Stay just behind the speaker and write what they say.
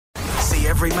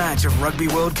every match of Rugby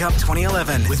World Cup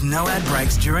 2011 with no ad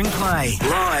breaks during play.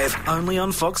 Live only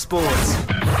on Fox Sports.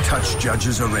 Touch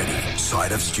judges are ready.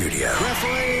 Side of studio.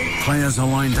 Referee. Players are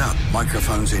lined up.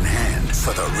 Microphones in hand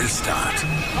for the restart.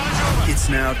 It's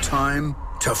now time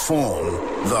to form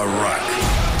the Ruck.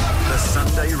 The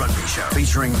Sunday Rugby Show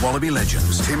featuring Wallaby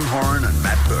legends Tim Horan and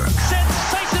Matt Burke.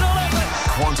 Sensational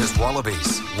effort! Qantas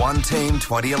Wallabies, One Team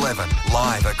 2011,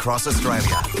 live across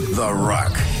Australia. The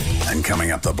Ruck. And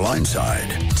coming up the blind side,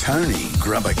 Tony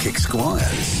Grubber Kick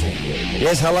Squires.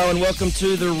 Yes, hello and welcome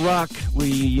to The Ruck.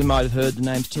 You might have heard the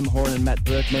names Tim Horan and Matt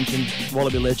Burke mentioned,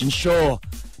 Wallaby legends, sure.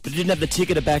 But didn't have the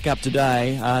ticket to back up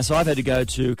today, so I've had to go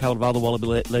to a couple of other Wallaby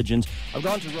legends. I've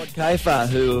gone to Rod Kafe,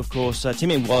 who, of course,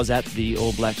 Timmy was at the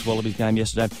All Blacks Wallabies game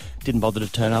yesterday. Didn't bother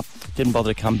to turn up, didn't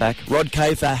bother to come back. Rod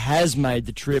Kafe has made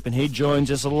the trip, and he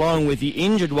joins us along with the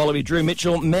injured Wallaby Drew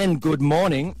Mitchell. Men, good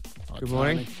morning. Good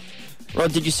morning.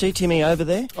 Rod, did you see Timmy over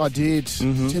there? I did.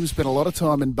 Mm-hmm. Tim spent a lot of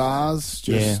time in bars,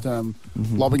 just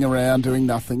lobbing around, doing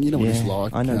nothing. You know what he's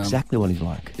like. I know exactly what he's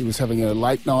like. He was having a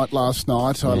late night last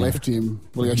night. I left him.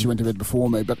 Well, he actually went to bed before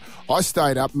me. But I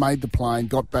stayed up, made the plane,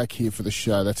 got back here for the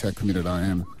show. That's how committed I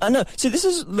am. I know. See, this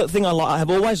is the thing I have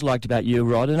always liked about you,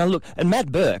 Rod. And Matt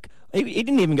Burke, he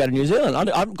didn't even go to New Zealand.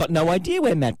 I've got no idea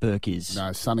where Matt Burke is.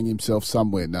 No, sunning himself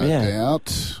somewhere, no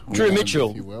doubt. Drew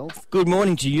Mitchell, good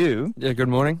morning to you. Yeah, good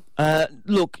morning.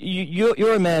 Look,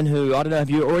 you're a man who, I don't know, have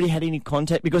you already had any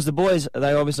contact? Because the boys,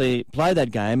 they obviously play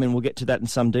that game, and we'll get to that in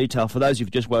some detail. For those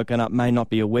who've just woken up may not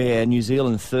be aware, New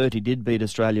Zealand 30 did beat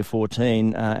Australia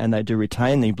 14, and they do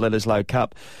retain the Bledisloe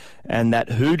Cup, and that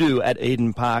hoodoo at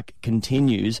Eden Park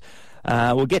continues.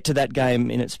 We'll get to that game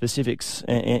in its specifics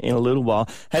in a little while.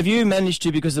 Have you managed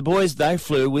to, because the boys, they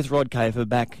flew with Rod Kafe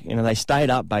back, they stayed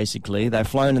up basically. They've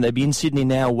flown and they'll be in Sydney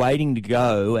now waiting to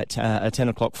go at a 10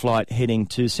 o'clock flight heading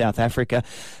to South Africa.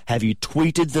 Have you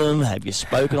tweeted them? Have you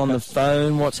spoken on the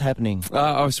phone? What's happening?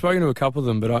 I've spoken to a couple of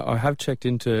them, but I have checked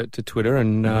into Twitter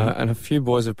and a few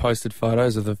boys have posted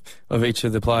photos of each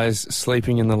of the players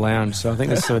sleeping in the lounge. So I think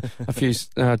there's a few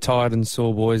tired and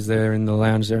sore boys there in the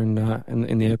lounge there in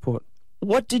the airport.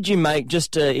 What did you make,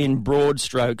 just in broad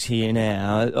strokes here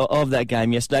now, of that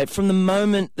game yesterday? From the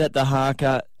moment that the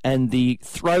haka and the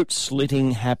throat slitting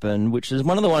happened, which is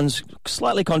one of the ones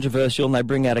slightly controversial and they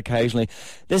bring out occasionally,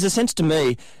 there's a sense to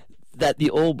me that the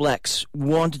All Blacks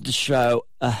wanted to show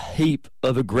a heap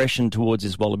of aggression towards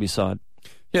this Wallaby side.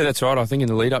 Yeah, that's right. I think in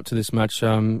the lead-up to this match,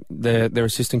 their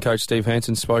assistant coach, Steve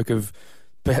Hansen, spoke of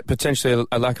potentially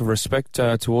a lack of respect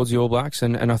towards the All Blacks,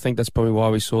 and I think that's probably why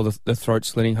we saw the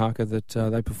throat-slitting haka that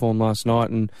they performed last night.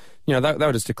 And they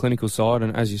were just a clinical side,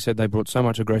 and as you said, they brought so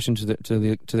much aggression to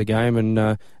the game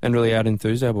and really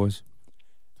out-enthused our boys.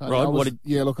 Rod, I was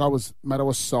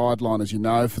sidelined, as you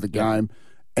know, for the game,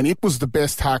 and it was the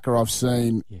best haka I've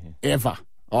seen ever.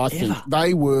 I think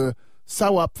they were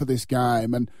so up for this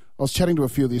game, and I was chatting to a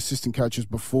few of the assistant coaches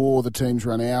before the teams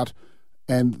ran out,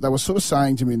 and they were sort of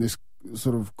saying to me in this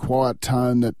sort of quiet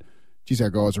tone that, geez,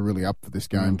 our guys are really up for this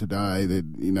game today.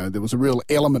 There was a real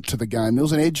element to the game. There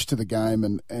was an edge to the game,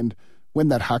 and when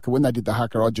they did the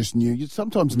haka, I just knew. You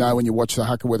sometimes know when you watch the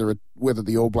haka whether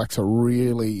the All Blacks are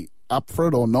really up for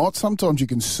it or not. Sometimes you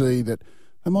can see that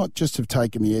they might just have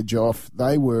taken the edge off.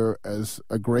 They were as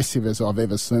aggressive as I've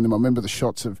ever seen them. I remember the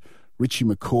shots of Richie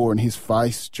McCaw and his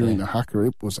face during the haka.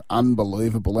 It was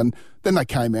unbelievable. And then they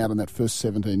came out in that first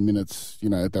 17 minutes,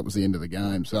 that was the end of the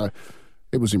game. So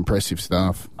it was impressive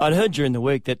stuff. I'd heard during the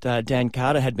week that Dan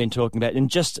Carter had been talking about, in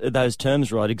just those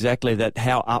terms, right, exactly that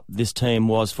how up this team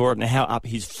was for it and how up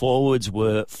his forwards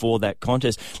were for that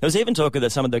contest. There was even talk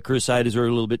that some of the Crusaders were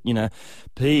a little bit,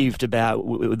 peeved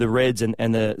about the Reds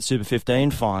and the Super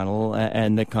 15 final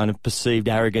and the kind of perceived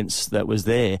arrogance that was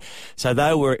there. So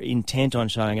they were intent on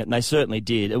showing it, and they certainly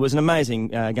did. It was an amazing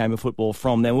game of football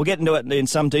from them. We'll get into it in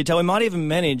some detail. We might even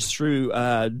manage through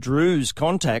Drew's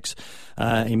contacts.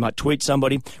 He might tweet somebody.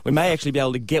 We may actually be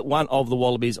able to get one of the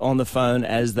Wallabies on the phone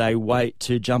as they wait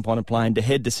to jump on a plane to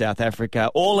head to South Africa.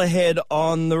 All ahead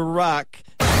on The Ruck.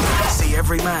 See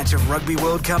every match of Rugby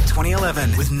World Cup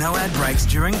 2011 with no ad breaks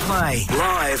during play.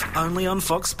 Live only on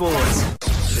Fox Sports.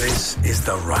 This is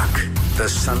The Ruck, the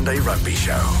Sunday Rugby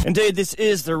Show. Indeed, this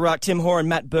is The Ruck. Tim Horan,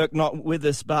 Matt Burke not with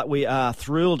us, but we are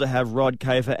thrilled to have Rod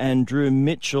Kafe and Drew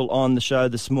Mitchell on the show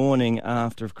this morning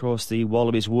after, of course, the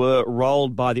Wallabies were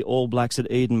rolled by the All Blacks at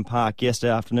Eden Park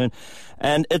yesterday afternoon.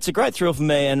 And it's a great thrill for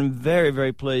me, and very,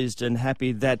 very pleased and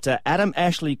happy that Adam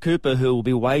Ashley Cooper, who will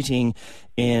be waiting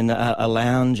in a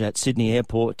lounge at Sydney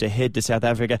Airport to head to South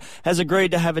Africa, has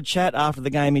agreed to have a chat after the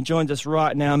game. He joins us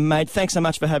right now. Mate, thanks so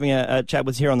much for having a chat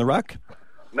with us here on The Ruck.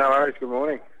 No worries, good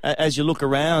morning. As you look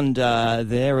around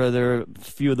there, are there a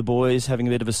few of the boys having a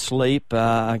bit of a sleep?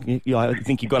 I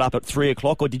think you got up at 3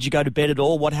 o'clock, or did you go to bed at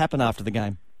all? What happened after the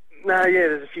game? No, yeah,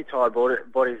 there's a few tired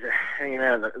bodies hanging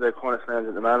around the corner stands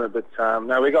at the moment, but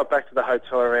no, we got back to the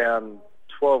hotel around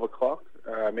 12 o'clock,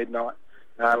 midnight.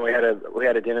 We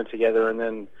had a dinner together, and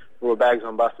then we were bags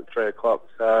on bus at 3 o'clock,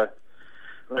 so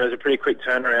it was a pretty quick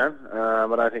turnaround.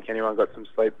 I don't think anyone got some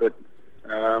sleep, but it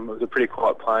was a pretty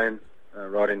quiet plane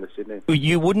right into Sydney.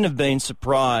 You wouldn't have been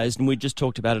surprised, and we just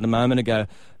talked about it a moment ago,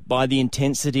 by the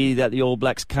intensity that the All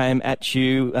Blacks came at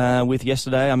you with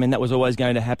yesterday. I mean, that was always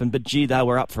going to happen, but gee, they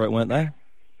were up for it, weren't they?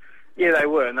 Yeah, they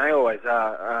were, and they always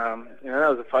are. That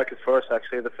was a focus for us,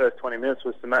 actually. The first 20 minutes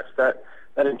was to match that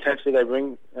intensity they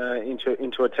bring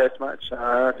into a test match.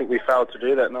 I think we failed to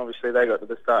do that, and obviously they got to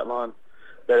the start line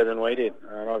better than we did,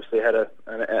 and obviously had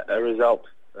a result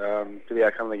to the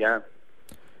outcome of the game.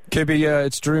 Kubi,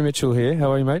 it's Drew Mitchell here.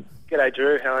 How are you, mate? G'day,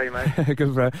 Drew. How are you, mate?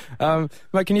 Good, bro.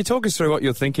 Mate, can you talk us through what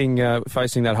you're thinking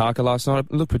facing that haka last night?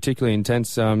 It looked particularly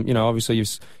intense. Obviously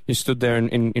you stood there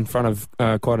in front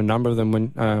of quite a number of them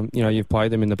when you've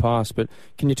played them in the past. But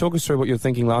can you talk us through what you were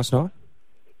thinking last night?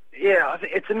 Yeah, I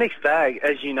think it's a mixed bag,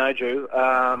 as you know, Drew.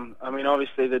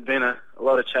 Obviously there'd been a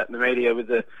lot of chat in the media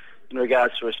in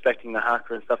regards to respecting the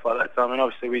haka and stuff like that. So,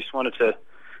 obviously we just wanted to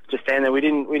stand there. We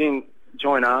didn't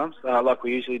join arms like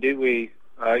we usually do.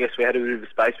 I guess we had a bit of a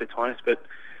space between us, but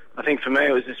I think for me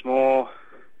it was just more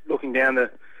looking down the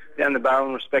barrel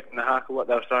and respecting the haka, what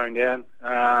they were throwing down,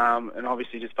 and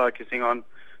obviously just focusing on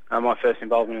my first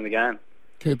involvement in the game.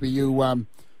 Cooper, you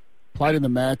played in the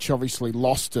match, obviously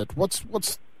lost it. What's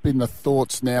been the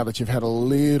thoughts now that you've had a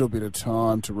little bit of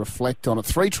time to reflect on it?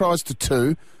 3 tries to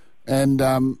 2,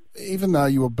 and even though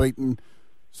you were beaten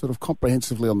sort of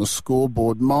comprehensively on the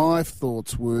scoreboard, my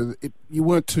thoughts were you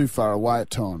weren't too far away at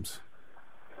times.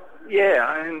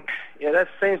 Yeah, that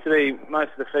seems to be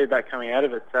most of the feedback coming out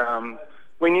of it.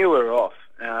 We knew we were off,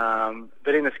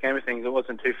 but in the scheme of things, it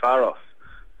wasn't too far off.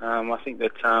 I think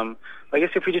that, I guess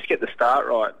if we just get the start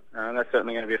right, that's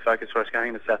certainly going to be a focus for us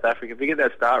going into South Africa. If we get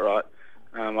that start right,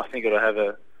 I think it'll have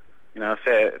a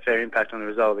fair impact on the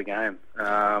result of the game.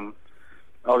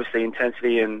 Obviously,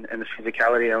 intensity and the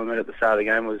physicality element at the start of the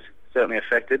game was certainly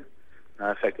affected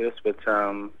us, but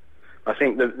I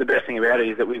think the best thing about it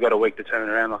is that we've got a week to turn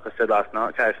it around, like I said last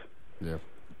night, Kafe. Yeah.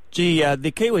 Gee,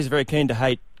 the Kiwis are very keen to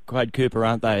hate Quade Cooper,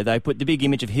 aren't they? They put the big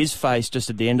image of his face just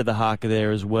at the end of the haka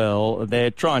there as well. They're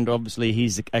trying to, obviously,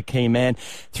 he's a key man.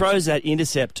 Throws that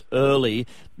intercept early.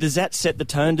 Does that set the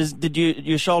tone? Did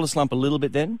your shoulder slump a little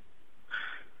bit then?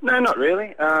 No, not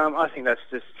really. I think that's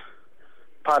just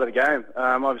part of the game.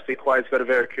 Obviously, Quade's got a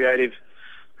very creative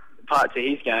part to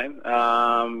his game,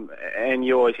 and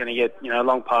you're always going to get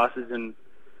long passes and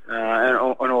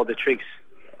all the tricks,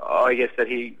 I guess, that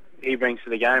he brings to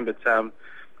the game. But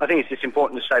I think it's just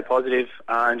important to stay positive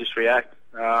and just react.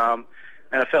 And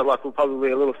I felt like we were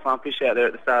probably a little slumpish out there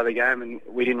at the start of the game, and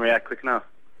we didn't react quick enough.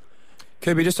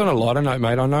 Kubi, just on a lighter note,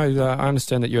 mate, I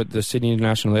understand that you're at the Sydney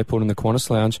International Airport in the Qantas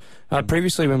Lounge.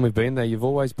 Previously, when we've been there, you've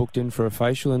always booked in for a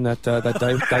facial in that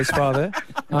day spa there.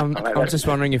 I'm just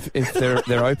wondering if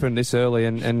they're open this early,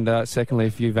 and secondly,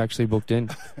 if you've actually booked in.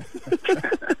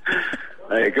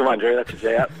 Hey, good one, Drew. That's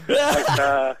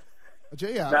a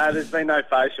G up. No, there's been no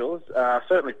facials.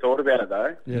 Certainly thought about it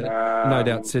though. Yeah, no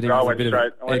doubt sitting with a bit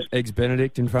of Eggs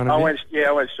Benedict in front of you.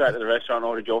 I went straight to the restaurant and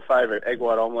ordered your favourite egg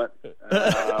white omelette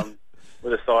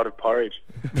with a side of porridge.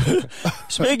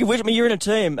 Speaking of which, you're in a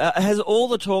team. Has all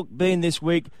the talk been this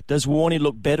week, does Warnie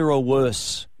look better or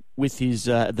worse with his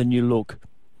the new look?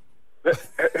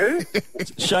 Who?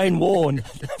 Shane Warne.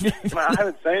 I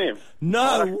haven't seen him.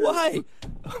 No way.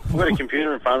 I've got a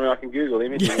computer in front of me. I can Google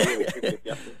him.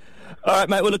 All right,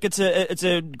 mate. Well, look, it's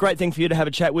a great thing for you to have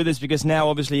a chat with us because now,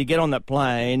 obviously, you get on that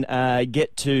plane,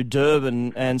 get to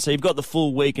Durban, and so you've got the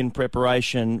full week in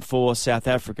preparation for South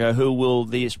Africa, who will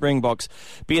the Springboks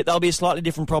be. They'll be a slightly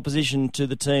different proposition to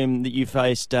the team that you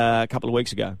faced a couple of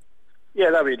weeks ago.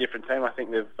 Yeah, they'll be a different team. I think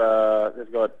they've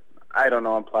got 8 or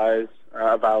 9 players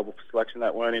available for selection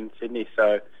that weren't in Sydney,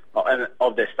 so and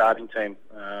of their starting team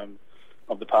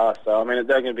of the past. So they're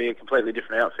going to be a completely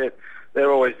different outfit.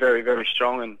 They're always very, very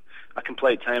strong and a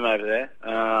complete team over there,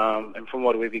 and from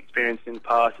what we've experienced in the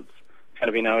past, it's going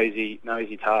to be no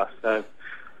easy task. So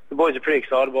the boys are pretty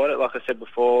excited about it. Like I said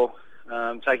before,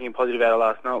 taking a positive out of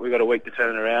last night, we've got a week to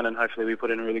turn it around, and hopefully we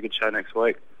put in a really good show next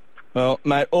week. Well,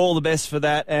 mate, all the best for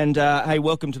that, and hey,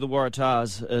 welcome to the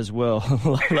Waratahs as well.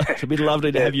 It'll be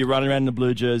lovely to have you running around in the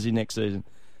blue jersey next season.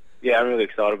 Yeah, I'm really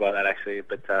excited about that actually,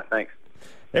 but thanks.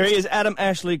 There he is, Adam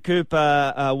Ashley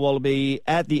Cooper, Wallaby,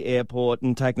 at the airport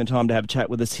and taking the time to have a chat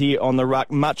with us here on the Ruck.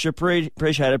 Much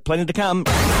appreciated. Plenty to come.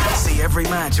 See every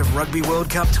match of Rugby World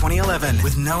Cup 2011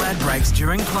 with no ad breaks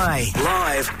during play.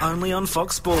 Live only on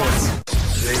Fox Sports.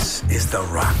 This is The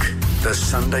Ruck, the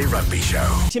Sunday Rugby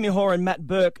Show. Timmy Hoare and Matt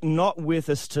Burke not with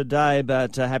us today,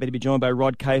 but happy to be joined by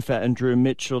Rod Kafe and Drew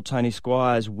Mitchell. Tony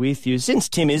Squires with you. Since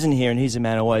Tim isn't here, and he's a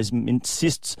man who always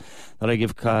insists that I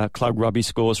give club rugby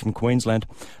scores from Queensland,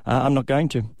 I'm not going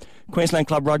to. Queensland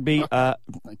Club Rugby.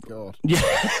 Thank God. Yeah,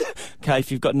 Kafe,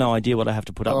 you've got no idea what I have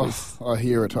to put up with. I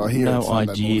hear it. No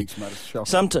idea.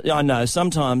 I know.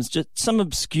 Sometimes just some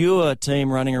obscure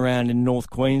team running around in North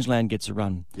Queensland gets a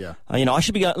run. Yeah. I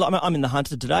should be going. I'm in the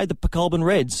Hunter today. The Pecolban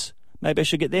Reds. Maybe I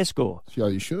should get their score. Yeah,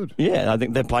 you should. Yeah, I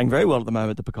think they're playing very well at the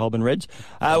moment, the Pecolban Reds.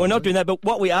 We're not doing that, but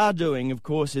what we are doing, of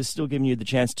course, is still giving you the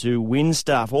chance to win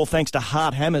stuff, all thanks to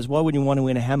Heart Hammers. Why wouldn't you want to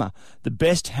win a hammer? The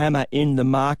best hammer in the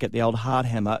market, the old Heart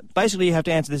Hammer. Basically, you have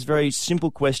to answer this very simple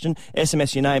question,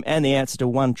 SMS your name and the answer to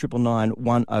 1999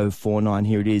 1049.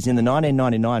 Here it is. In the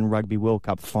 1999 Rugby World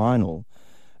Cup final,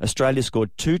 Australia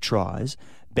scored 2 tries.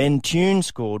 Ben Tune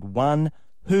scored 1.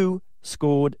 Who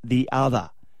scored the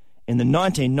other? In the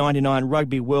 1999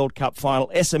 Rugby World Cup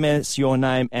final, SMS your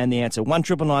name and the answer.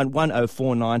 1999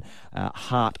 1049.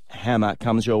 Heart Hammer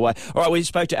comes your way. All right, we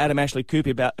spoke to Adam Ashley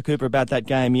Cooper about that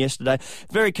game yesterday.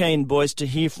 Very keen, boys, to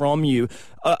hear from you.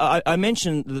 I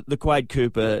mentioned the Quade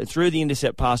Cooper through the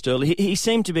intercept pass early. He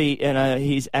seemed to be,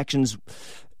 his actions.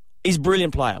 He's a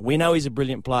brilliant player. We know he's a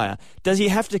brilliant player. Does he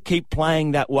have to keep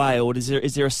playing that way, or is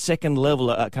there a second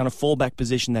level, a kind of fallback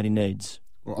position that he needs?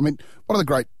 Well, I mean, one of the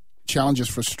great challenges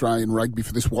for Australian rugby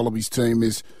for this Wallabies team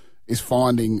is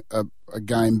finding a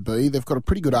game B. They've got a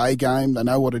pretty good A game. They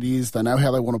know what it is. They know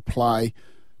how they want to play.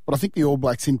 But I think the All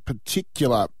Blacks in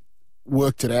particular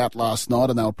worked it out last night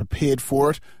and they were prepared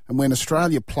for it. And when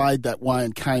Australia played that way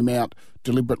and came out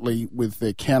deliberately with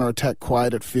their counter-attack,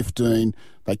 Quade at 15,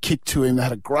 they kicked to him. They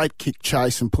had a great kick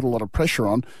chase and put a lot of pressure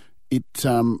on. It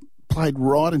played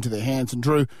right into their hands. And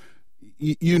Drew,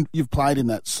 you've played in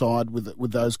that side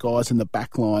with those guys in the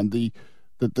back line. The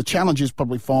challenge is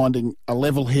probably finding a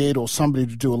level head or somebody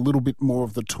to do a little bit more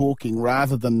of the talking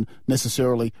rather than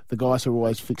necessarily the guys who are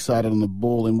always fixated on the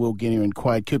ball in Will Guinea and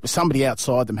Quade Cooper. Somebody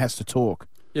outside them has to talk.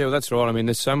 Yeah, well, that's right. I mean,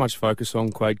 there's so much focus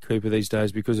on Quade Cooper these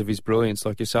days because of his brilliance,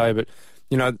 like you say. But,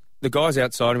 the guys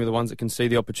outside him are the ones that can see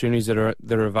the opportunities that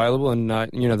are available, and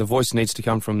the voice needs to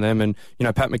come from them. And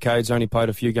Pat McCade's only played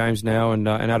a few games now, and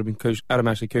Adam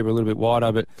Ashley Cooper a little bit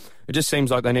wider, but it just seems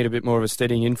like they need a bit more of a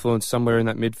steadying influence somewhere in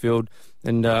that midfield.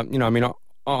 And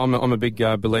I'm a big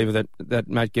believer that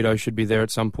Matt Giddo should be there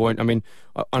at some point. I mean,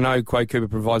 I know Quade Cooper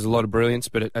provides a lot of brilliance,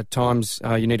 but at times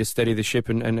you need to steady the ship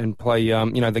and play.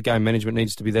 The game management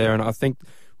needs to be there, and I think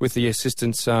with the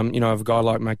assistance, of a guy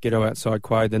like Matt Giddo outside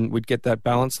Quade, then we'd get that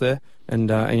balance there.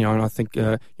 And I think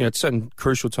at certain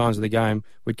crucial times of the game,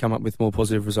 we'd come up with more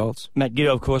positive results. Matt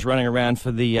Giddo, of course, running around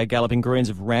for the Galloping Greens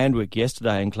of Randwick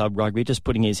yesterday in club rugby, just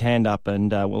putting his hand up,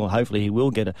 and hopefully he will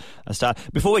get a start.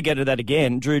 Before we get to that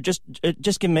again, Drew, just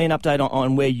give me an update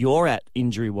on where you're at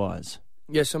injury-wise.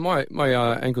 Yeah, so my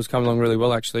ankle's come along really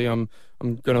well, actually. I'm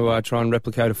going to try and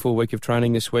replicate a full week of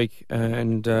training this week,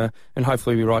 and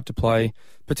hopefully be right to play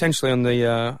potentially on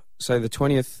the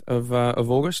 20th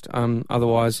of August.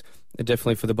 Otherwise,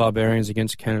 definitely for the Barbarians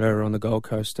against Canada or on the Gold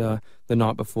Coast the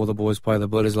night before the boys play the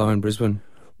Bledisloe in Brisbane.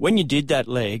 When you did that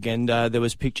leg, and there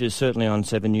was pictures certainly on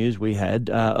 7 News we had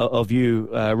of you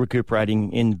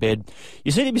recuperating in bed,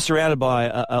 you seem to be surrounded by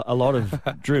a lot of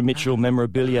Drew Mitchell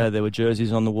memorabilia. There were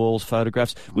jerseys on the walls,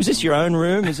 photographs. Was this your own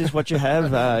room? Is this what you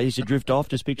have? Used to drift off,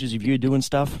 just pictures of you doing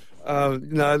stuff?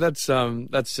 No, that's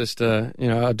just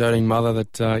a doting mother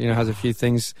that has a few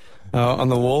things on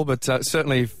the wall. But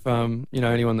certainly, if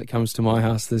anyone that comes to my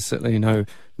house, there's certainly no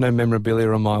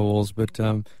memorabilia on my walls. But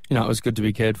it was good to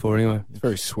be cared for anyway. It's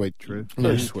very sweet, Drew.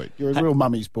 Very sweet. You're a real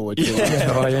mummy's boy, too.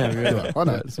 Yeah, I am. Really. I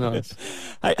know. It's nice.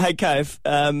 Hey, Kafe,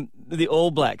 the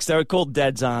All Blacks, they were called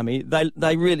Dad's Army.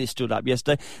 They really stood up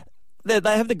yesterday.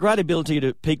 They have the great ability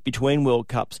to peak between World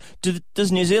Cups.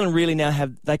 Does New Zealand really now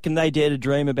have... Can they dare to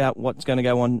dream about what's going to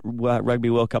go on Rugby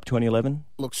World Cup 2011?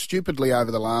 Look, stupidly over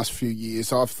the last few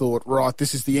years, I've thought, right,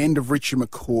 this is the end of Richie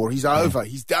McCaw. He's over.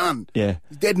 He's done. Yeah.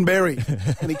 He's dead and buried.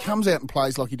 And he comes out and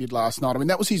plays like he did last night. I mean,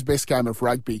 that was his best game of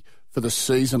rugby for the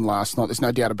season last night. There's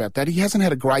no doubt about that. He hasn't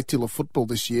had a great deal of football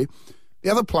this year. The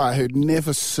other player who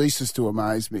never ceases to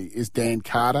amaze me is Dan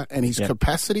Carter, and his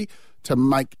capacity to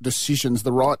make decisions,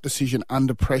 the right decision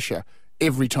under pressure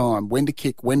every time, when to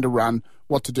kick, when to run,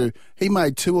 what to do. He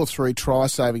made 2 or 3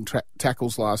 try-saving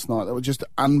tackles last night that were just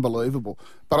unbelievable.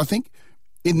 But I think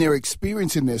in their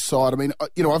experience in their side. I mean,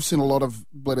 I've seen a lot of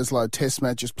Bledisloe Test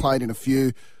matches, played in a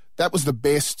few. That was the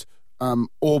best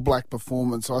All Black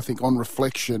performance, I think, on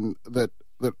reflection that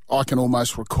I can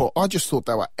almost recall. I just thought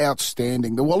they were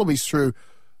outstanding. The Wallabies threw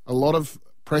a lot of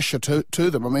pressure to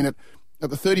them. I mean, at the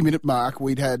 30-minute mark,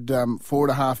 we'd had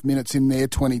 4.5 minutes in their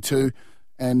 22,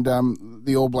 and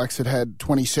the All Blacks had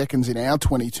 20 seconds in our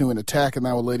 22 in attack, and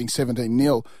they were leading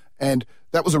 17-0. And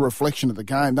that was a reflection of the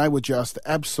game. They were just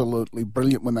absolutely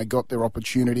brilliant when they got their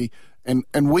opportunity, and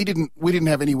we didn't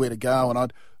have anywhere to go.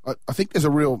 And I think there's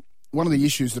one of the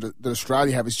issues that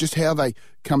Australia have is just how they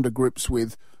come to grips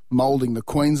with moulding the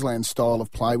Queensland style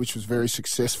of play, which was very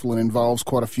successful and involves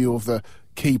quite a few of the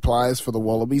key players for the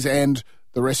Wallabies, and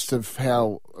the rest of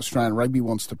how Australian rugby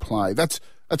wants to play. That's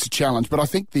a challenge. But I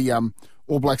think the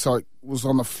All Blacks, I was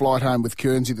on the flight home with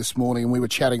Kearnsey this morning, and we were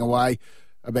chatting away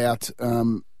about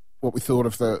what we thought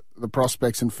of the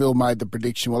prospects, and Phil made the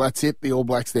prediction, well, that's it, the All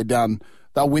Blacks, they're done.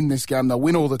 They'll win this game. They'll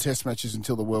win all the Test matches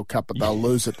until the World Cup, but they'll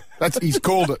lose it. He's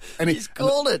called it. And he's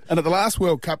called it. And at the last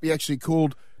World Cup, he actually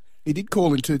called. He did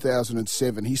call in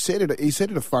 2007. He said at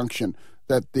a function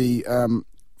that the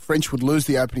French would lose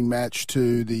the opening match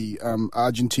to the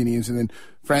Argentinians, and then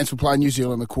France would play New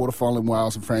Zealand in the quarterfinal in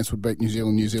Wales, and France would beat New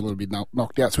Zealand. New Zealand would be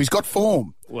knocked out. So he's got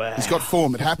form. Wow. He's got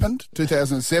form. It happened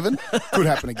 2007. Could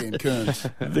happen again. Kearns.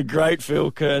 The great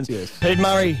Phil Kearns. Yes. Pete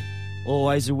Murray,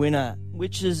 always a winner,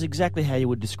 which is exactly how you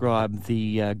would describe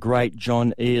the great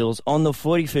John Eales on the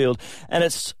footy field. And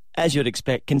it's, as you'd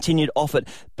expect, continued off it,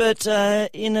 but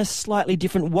in a slightly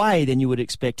different way than you would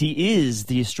expect. He is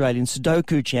the Australian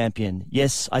Sudoku champion.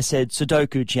 Yes, I said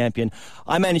Sudoku champion.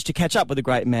 I managed to catch up with the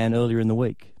great man earlier in the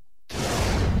week.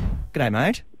 G'day,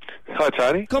 mate. Hi,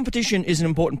 Tony. Competition is an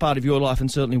important part of your life, and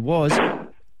certainly was.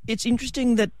 It's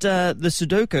interesting that the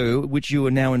Sudoku, which you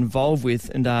are now involved with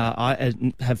and I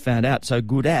have found out so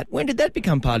good at, when did that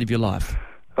become part of your life?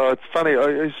 Oh, it's funny. I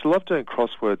used to love doing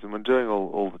crosswords, and when doing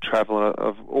all the travel, and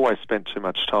I've always spent too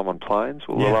much time on planes.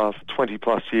 Well, the last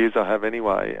 20-plus years I have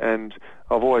anyway, and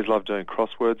I've always loved doing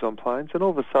crosswords on planes. And all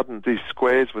of a sudden, these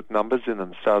squares with numbers in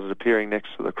them started appearing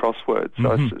next to the crosswords.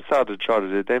 So I started to try to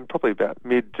do them probably about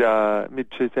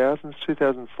mid-2000s,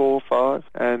 2004, 5,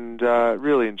 and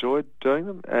really enjoyed doing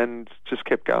them and just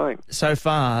kept going. So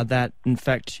far that, in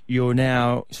fact, you're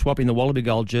now swapping the Wallaby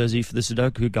Gold jersey for the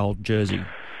Sudoku Gold jersey.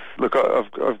 Look, I've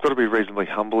got to be reasonably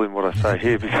humble in what I say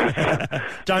here because I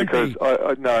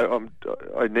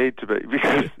need to be,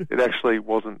 because it actually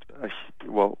wasn't it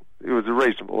was a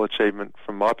reasonable achievement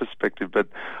from my perspective, but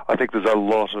I think there's a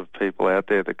lot of people out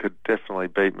there that could definitely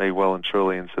beat me well and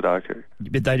truly in Sudoku.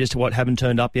 But they just haven't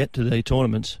turned up yet to the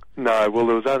tournaments? No, well,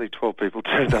 there was only 12 people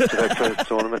turned up to that first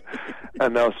tournament,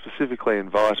 and they were specifically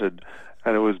invited,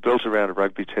 and it was built around a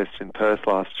rugby test in Perth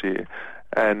last year.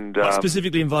 And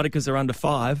specifically invited because they're under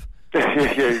 5.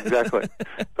 yeah, exactly.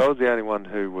 I was the only one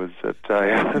who was at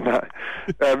no.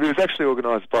 It was actually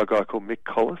organised by a guy called Mick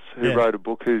Collis, who wrote a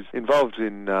book, who's involved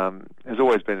in, has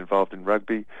always been involved in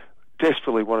rugby,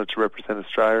 desperately wanted to represent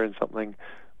Australia in something,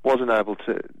 wasn't able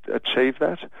to achieve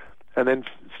that, and then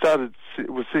was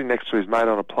sitting next to his mate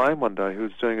on a plane one day who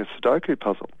was doing a Sudoku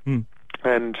puzzle.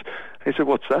 And he said,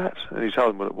 "What's that?" And he told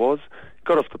him what it was.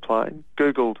 Got off the plane,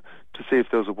 Googled to see if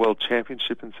there was a world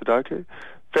championship in Sudoku,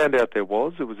 found out there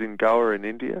was. It was in Goa in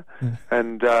India,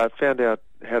 and found out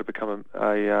how to become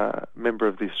a member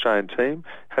of the Australian team.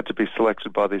 Had to be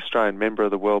selected by the Australian member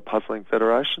of the World Puzzling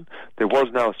Federation. There was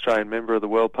no Australian member of the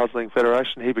World Puzzling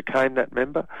Federation. He became that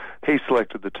member. He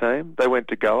selected the team. They went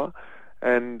to Goa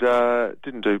and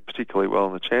didn't do particularly well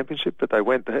in the championship, but they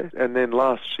went there. And then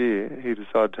last year he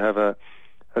decided to have a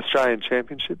Australian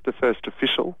championship, the first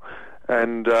official,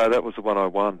 and that was the one I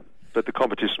won. But the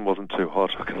competition wasn't too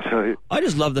hot, I can tell you. I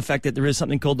just love the fact that there is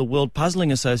something called the World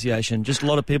Puzzling Association. Just a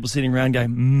lot of people sitting around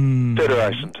going,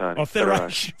 Federation, Tony. Oh,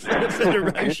 Federation.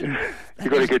 Federation.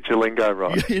 You've got to get your lingo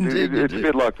right. Indeed, it's a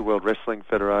bit like the World Wrestling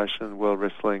Federation, World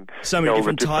Wrestling... So many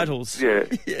different titles. Yeah.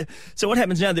 So what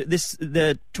happens now?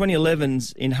 The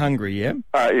 2011's in Hungary, yeah?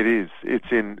 It is. It's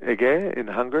in Eger in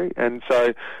Hungary, and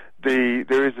so...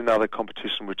 There is another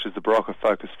competition, which is the Barocca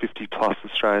Focus 50-plus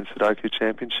Australian Sudoku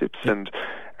Championships, and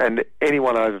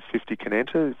anyone over 50 can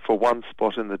enter for one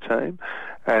spot in the team.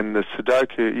 And the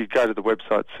Sudoku, you go to the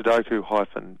website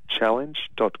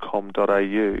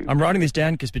sudoku-challenge.com.au. I'm writing this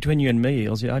down because between you and me,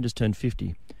 Eales, I just turned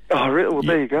 50. Oh, really? Well,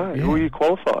 there you go. Yeah. Well, you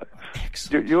qualify.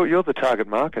 Excellent. You're the target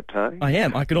market, Tony. I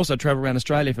am. I can also travel around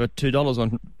Australia for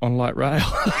 $2 on light rail.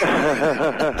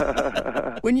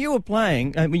 When you were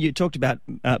playing, when you talked about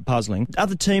puzzling,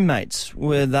 other teammates,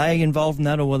 were they involved in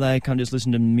that, or were they kind of just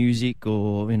listening to music,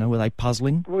 or, were they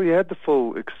puzzling? Well, you had the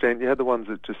full extent. You had the ones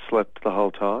that just slept the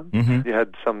whole time. Mm-hmm. You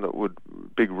had some that would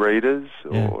big readers,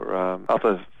 or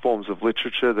other forms of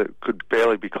literature that could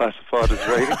barely be classified as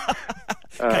reading.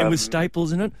 Came with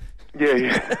staples in it?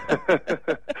 Yeah.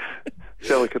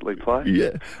 Delicately played.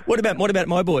 Yeah. What about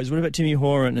my boys? What about Timmy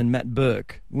Horan and Matt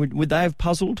Burke? Would they have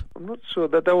puzzled? I'm not sure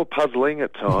that they were puzzling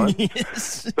at times.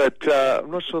 Yes. But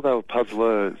I'm not sure they were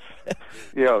puzzlers.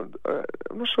 Yeah,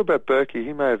 I'm not sure about Berkey.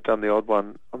 He may have done the odd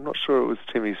one. I'm not sure it was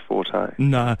Timmy's forte.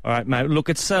 No. All right, mate. Look,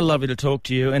 it's so lovely to talk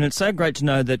to you, and it's so great to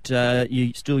know that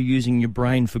you're still using your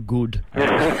brain for good.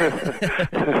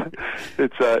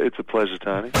 It's a pleasure,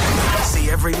 Tony. See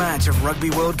every match of Rugby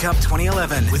World Cup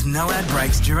 2011 with no ad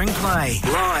breaks during play.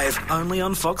 Live only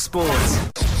on Fox Sports.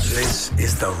 This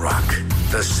is The Ruck,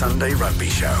 the Sunday Rugby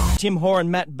Show. Tim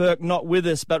Horan, Matt Burke not with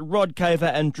us, but Rod Kafe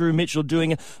and Drew Mitchell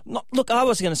doing, look, I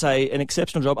was going to say an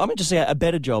exceptional job. I'm going to say a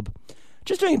better job.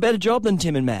 Just doing a better job than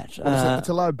Tim and Matt. It's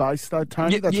a low base, though,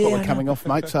 Tony. That's what we're coming off,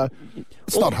 mate, so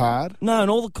it's not hard. No, and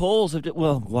all the calls have,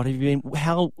 what have you been,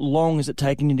 how long is it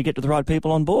taking you to get to the right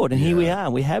people on board? And here we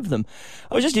are, we have them.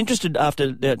 I was just interested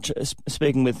after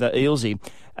speaking with Eales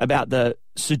about the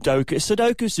Sudoku,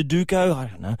 I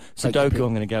don't know, Sudoku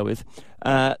I'm going to go with.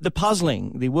 The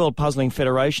puzzling, the World Puzzling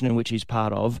Federation in which he's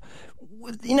part of.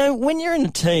 When you're in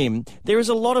a team, there is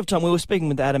a lot of time. We were speaking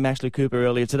with Adam Cooper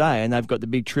earlier today, and they've got the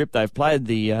big trip. They've played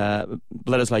the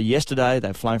Bledisloe yesterday.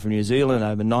 They've flown from New Zealand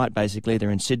overnight, basically. They're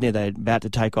in Sydney. They're about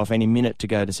to take off any minute to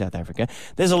go to South Africa.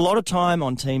 There's a lot of time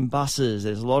on team buses.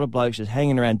 There's a lot of blokes just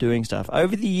hanging around doing stuff.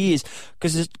 Over the years,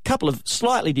 because there's a couple of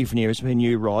slightly different eras between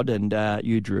you, Rod, and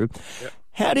you, Drew. Yep.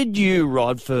 How did you,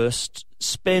 Rod, first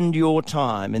spend your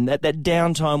time and that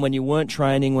downtime when you weren't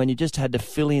training, when you just had to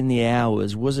fill in the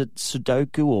hours? Was it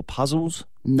Sudoku or puzzles?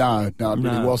 No, it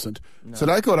really wasn't. No.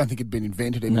 Sudoku, I don't think had been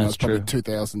invented, even though it was probably a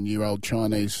 2,000-year-old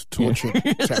Chinese torture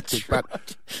tactic,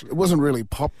 but it wasn't really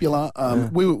popular.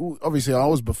 We were, obviously, I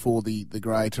was before the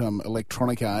great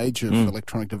electronic age of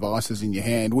electronic devices in your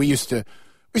hand. We used to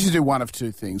do one of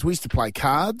two things. We used to play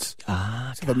cards.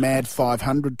 Have a mad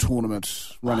 500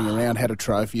 tournament running around, had a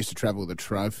trophy, used to travel with a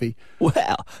trophy.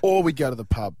 Wow. Or we'd go to the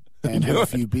pub and have a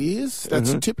few beers.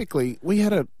 That's typically, we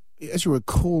had as you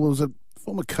recall, there was a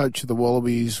former coach of the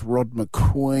Wallabies, Rod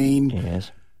McQueen.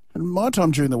 Yes. And my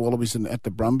time during the Wallabies and at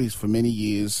the Brumbies for many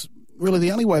years, really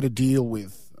the only way to deal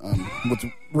with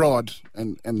Rod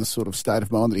and the sort of state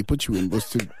of mind that he put you in was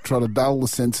to try to dull the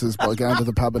senses by going to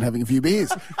the pub and having a few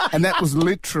beers. And that was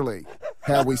literally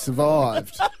how we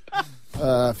survived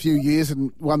a few years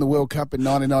and won the World Cup in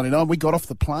 1999. We got off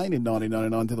the plane in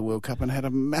 1999 to the World Cup and had a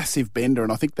massive bender,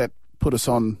 and I think that put us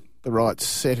on the right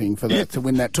setting for that to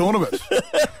win that tournament.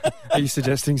 Are you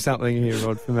suggesting something here,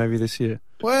 Rod, for maybe this year?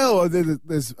 Well,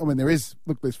 there's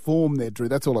form there, Drew.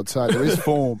 That's all I'd say. There is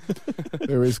form.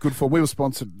 There is good form. We were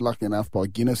sponsored, lucky enough, by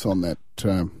Guinness on that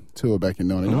tour back in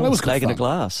 1999. That was steak in a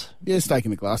glass. Yeah, steak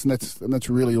in a glass, and that's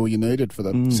really all you needed for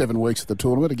the 7 weeks of the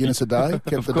tournament. A Guinness a day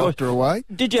kept the doctor away.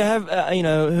 Did you have,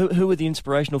 who were the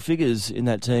inspirational figures in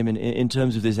that team in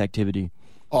terms of this activity?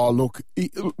 Oh, look.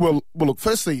 Well. Look.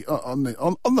 Firstly, on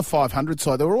the 500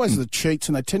 side, there were always the cheats,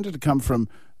 and they tended to come from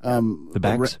the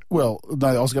backs. No,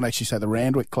 I was going to actually say the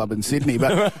Randwick Club in Sydney,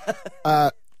 but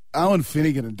Owen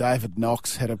Finnegan and David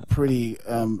Knox had a pretty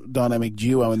dynamic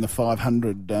duo in the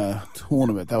 500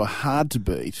 tournament. They were hard to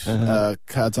beat.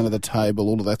 Cards under the table,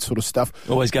 all of that sort of stuff.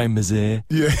 Always going misère.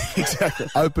 Yeah, exactly.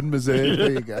 Open misère.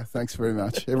 There you go. Thanks very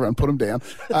much. Everyone put them down.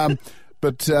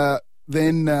 But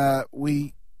then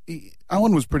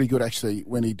Owen was pretty good, actually,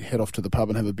 when he'd head off to the pub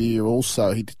and have a beer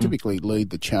also. He'd typically lead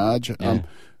the charge. I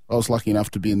was lucky enough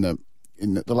to be in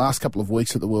the last couple of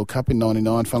weeks at the World Cup in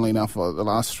 99. Funnily enough, the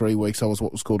last 3 weeks I was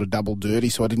what was called a double dirty,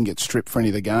 so I didn't get stripped for any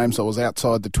of the games. I was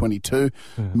outside the 22.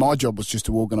 My job was just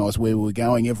to organise where we were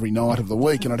going every night of the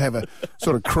week, and I'd have a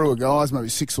sort of crew of guys, maybe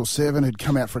 6 or 7, who'd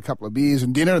come out for a couple of beers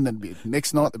and dinner, and then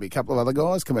next night there'd be a couple of other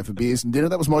guys come out for beers and dinner.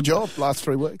 That was my job last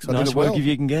 3 weeks. I did it well. If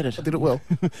you can get it. I did it well.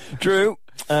 Drew,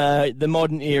 the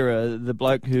modern era, the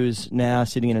bloke who's now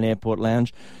sitting in an airport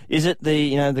lounge, is it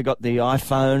they've got the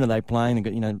iPhone, are they playing,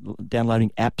 they've got,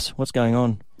 downloading apps? What's going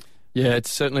on? Yeah,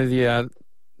 it's certainly the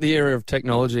era of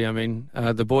technology. I mean,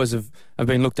 the boys have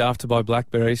been looked after by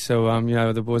BlackBerry, so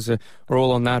the boys are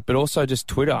all on that. But also just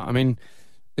Twitter. I mean,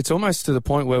 it's almost to the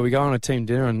point where we go on a team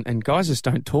dinner and guys just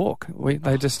don't talk.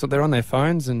 They're on their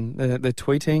phones and they're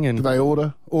tweeting and. Do they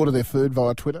order their food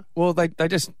via Twitter? Well, they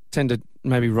just tend to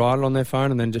maybe write it on their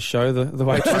phone and then just show the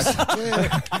waitress.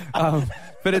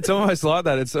 But it's almost like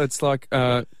that. It's like,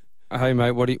 hey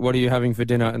mate, what are you having for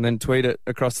dinner? And then tweet it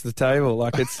across the table.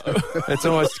 Like it's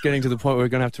almost getting to the point where we're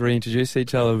going to have to reintroduce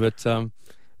each other. But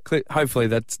hopefully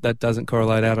that doesn't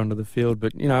correlate out onto the field.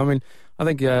 But I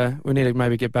think we need to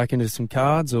maybe get back into some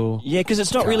cards or... Yeah, because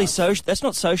it's not really social. That's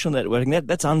not social networking.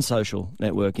 That's unsocial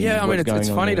networking. Yeah, it's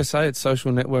funny to say it's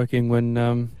social networking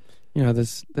when,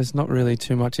 there's not really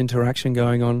too much interaction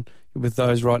going on with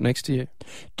those right next to you.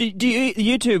 Do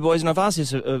you two boys, and I've asked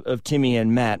this of Timmy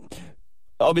and Matt,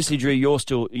 obviously, Drew, you're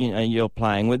still, you're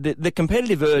playing with the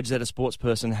competitive urge that a sports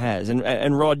person has,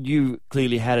 and Rod, you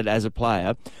clearly had it as a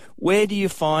player. Where do you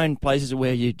find places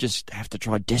where you just have to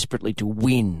try desperately to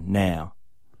win now?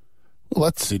 Well,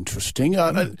 that's interesting.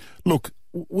 Look,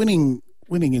 winning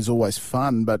is always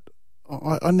fun, but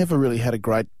I never really had a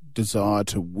great desire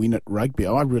to win at rugby.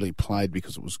 I really played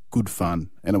because it was good fun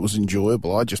and it was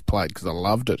enjoyable. I just played because I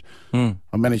loved it. I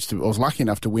was lucky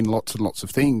enough to win lots and lots of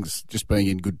things just being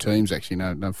in good teams, actually.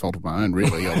 No fault of my own,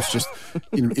 really. I was just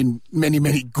in many,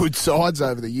 many good sides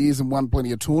over the years and won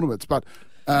plenty of tournaments. But,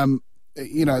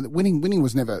 winning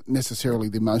was never necessarily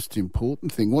the most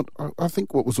important thing. I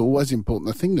think what was always important,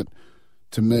 the thing that,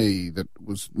 to me, that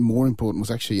was more important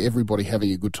was actually everybody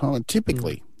having a good time. And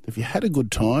typically, if you had a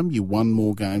good time, you won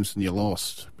more games than you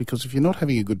lost. Because if you're not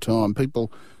having a good time,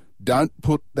 people don't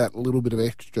put that little bit of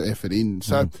extra effort in.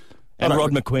 So, And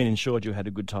Rod McQueen ensured you had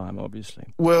a good time,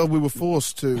 obviously. Well, we were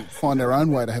forced to find our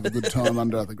own way to have a good time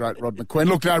under the great Rod McQueen.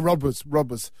 Look, no, Rod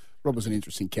was an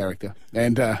interesting character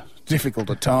and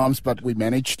difficult at times, but we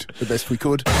managed the best we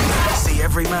could. See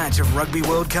every match of Rugby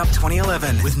World Cup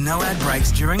 2011 with no ad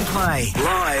breaks during play.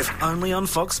 Live only on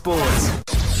Fox Sports.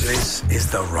 This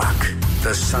is The Ruck,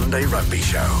 the Sunday Rugby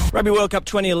Show. Rugby World Cup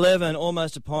 2011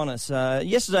 almost upon us.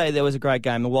 Yesterday there was a great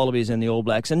game, the Wallabies and the All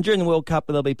Blacks, and during the World Cup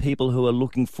there'll be people who are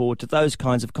looking forward to those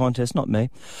kinds of contests, not me.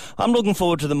 I'm looking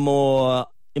forward to the more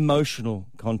emotional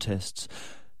contests,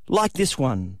 like this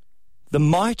one, the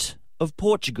might of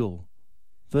Portugal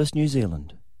versus New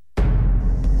Zealand.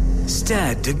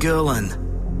 Stade de Gerland,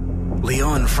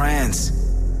 Lyon, France.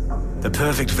 The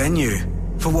perfect venue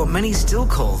for what many still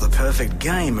call the perfect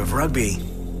game of rugby.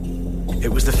 It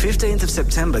was the 15th of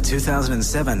September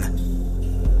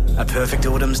 2007. A perfect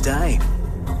autumn's day.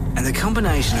 And the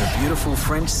combination of beautiful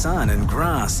French sun and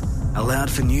grass allowed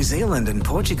for New Zealand and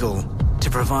Portugal to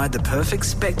provide the perfect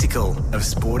spectacle of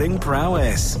sporting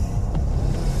prowess.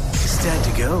 Stade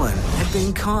de Gerland had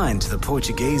been kind to the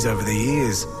Portuguese over the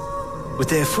years, with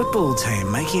their football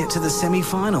team making it to the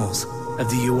semi-finals of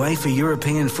the UEFA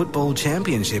European Football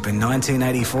Championship in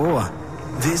 1984.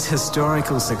 This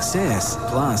historical success,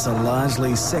 plus a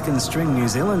largely second-string New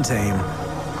Zealand team,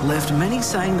 left many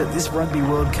saying that this Rugby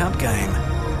World Cup game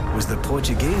was the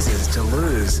Portuguese's to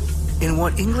lose. In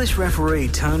what English referee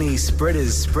Tony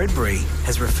Spreadbury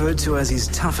has referred to as his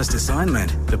toughest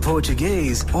assignment, the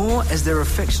Portuguese, or as they're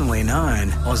affectionately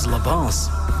known, Os Lobos,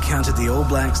 counted the All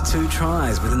Blacks 2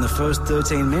 tries within the first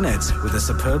 13 minutes with a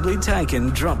superbly taken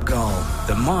drop goal.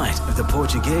 The might of the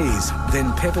Portuguese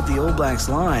then peppered the All Blacks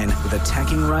line with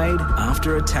attacking raid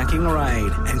after attacking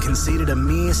raid and conceded a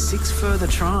mere 6 further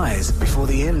tries before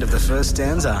the end of the first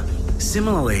stanza.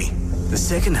 Similarly, the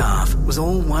second half was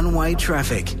all one-way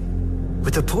traffic,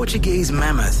 with the Portuguese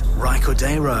mammoth, Rai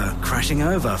Cordeiro, crashing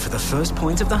over for the first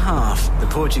point of the half. The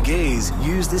Portuguese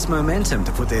used this momentum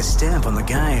to put their stamp on the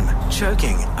game,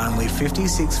 choking only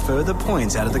 56 further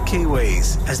points out of the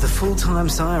Kiwis. As the full-time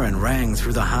siren rang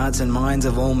through the hearts and minds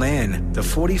of all men, the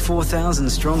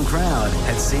 44,000-strong crowd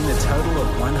had seen a total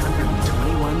of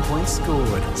 121 points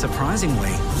scored. Surprisingly,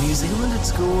 New Zealand had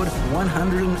scored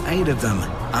 108 of them.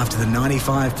 After the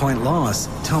 95-point loss,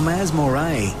 Tomás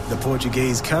Morais, the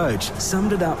Portuguese coach,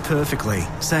 summed it up perfectly,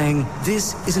 saying,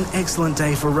 "This is an excellent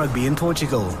day for rugby in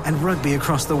Portugal and rugby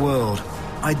across the world.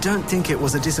 I don't think it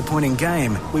was a disappointing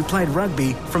game. We played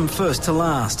rugby from first to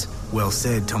last." Well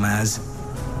said, Tomás.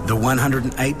 The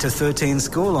 108-13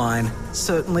 scoreline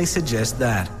certainly suggests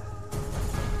that.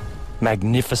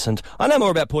 Magnificent. I know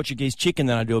more about Portuguese chicken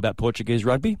than I do about Portuguese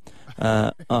rugby.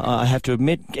 I have to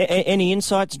admit. Any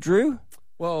insights, Drew?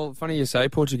 Well, funny you say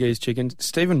Portuguese chicken.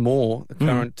 Stephen Moore, the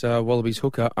current Wallabies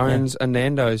hooker, owns a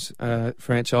Nando's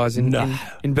franchise in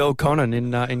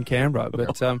Belconnen in Canberra.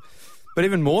 But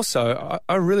even more so,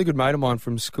 a really good mate of mine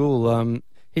from school,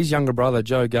 his younger brother,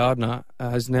 Joe Gardner,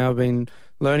 has now been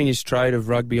learning his trade of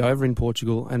rugby over in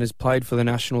Portugal and has played for the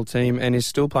national team and is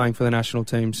still playing for the national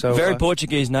team. So very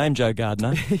Portuguese name, Joe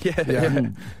Gardner. Yeah.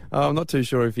 I'm not too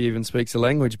sure if he even speaks the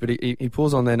language, but he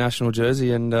pulls on their national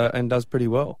jersey and does pretty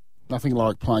well. Nothing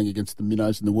like playing against the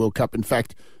Minnows in the World Cup. In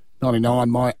fact, '99.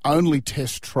 My only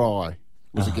Test try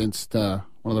was against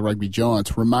one of the rugby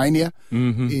giants, Romania,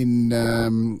 in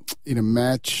a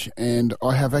match, and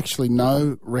I have actually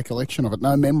no recollection of it,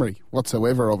 no memory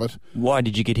whatsoever of it. Why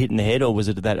did you get hit in the head, or was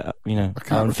it that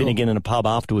Owen Finnegan in a pub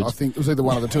afterwards? I think it was either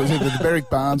one of the two. It was either the Berwick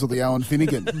Barnes or the Owen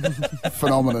Finnegan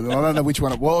phenomenon, and I don't know which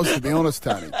one it was, to be honest,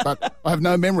 Tony. But I have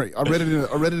no memory. I read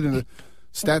it in a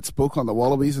stats book on the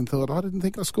Wallabies and thought, I didn't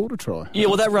think I scored a try. Yeah,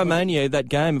 well, that Romania, that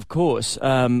game, of course,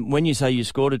 when you say you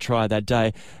scored a try that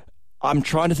day, I'm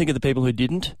trying to think of the people who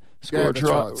didn't score a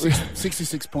try.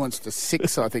 66 points to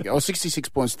 6, I think. Or 66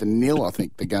 points to 0, I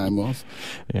think the game was.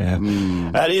 Yeah.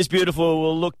 It is beautiful.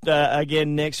 We'll look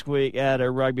again next week at a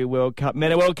Rugby World Cup.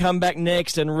 Men, we'll come back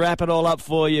next and wrap it all up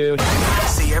for you.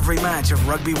 See every match of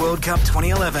Rugby World Cup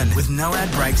 2011 with no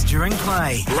ad breaks during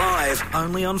play. Live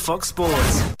only on Fox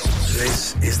Sports.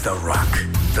 This is The Ruck,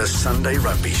 the Sunday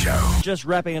Rugby Show. Just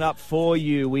wrapping it up for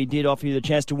you, we did offer you the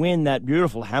chance to win that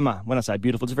beautiful hammer. When I say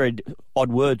beautiful, it's a very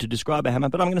odd word to describe a hammer,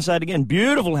 but I'm going to say it again.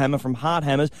 Beautiful hammer from Hard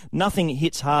Hammers. Nothing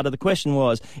hits harder. The question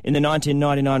was, in the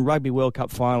 1999 Rugby World Cup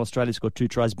final, Australia scored 2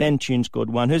 tries. Ben Tune scored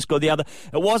 1. Who scored the other?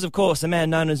 It was, of course, the man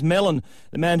known as Mellon.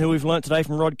 The man who we've learnt today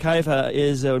from Rod Kafe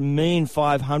is a mean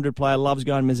 500 player, loves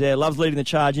going misère, loves leading the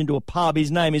charge into a pub.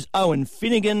 His name is Owen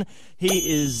Finnegan.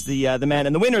 He is the man.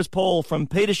 And the winner is Paul from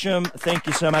Petersham. Thank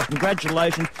you so much.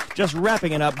 Congratulations. Just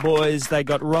wrapping it up, boys. They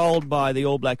got rolled by the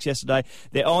All Blacks yesterday.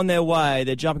 They're on their way.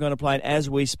 They're jumping on a plane as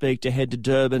we speak to head to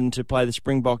Durban to play the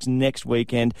Springboks next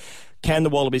weekend. Can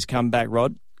the Wallabies come back,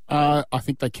 Rod? I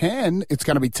think they can. It's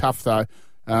going to be tough, though.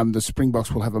 The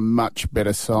Springboks will have a much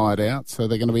better side out, so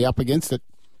they're going to be up against it.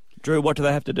 Drew, what do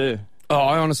they have to do? Oh,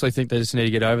 I honestly think they just need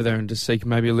to get over there and just seek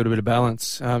maybe a little bit of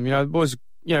balance. The boys,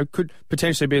 could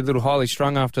potentially be a little highly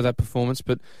strung after that performance,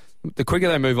 but the quicker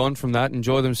they move on from that,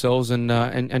 enjoy themselves and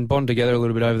bond together a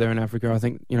little bit over there in Africa, I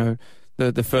think,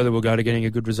 the further we'll go to getting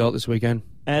a good result this weekend.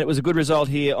 And it was a good result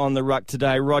here on the Ruck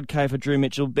today. Rod Kafe, Drew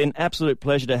Mitchell, been an absolute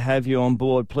pleasure to have you on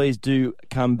board. Please do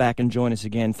come back and join us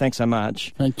again. Thanks so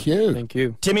much. Thank you. Thank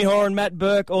you. Timmy Horan, Matt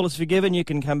Burke, all is forgiven. You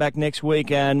can come back next week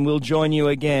and we'll join you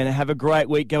again. Have a great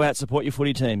week. Go out, support your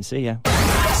footy team. See ya.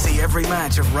 See every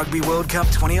match of Rugby World Cup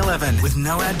 2011 with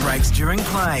no ad breaks during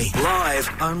play. Live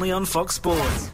only on Fox Sports.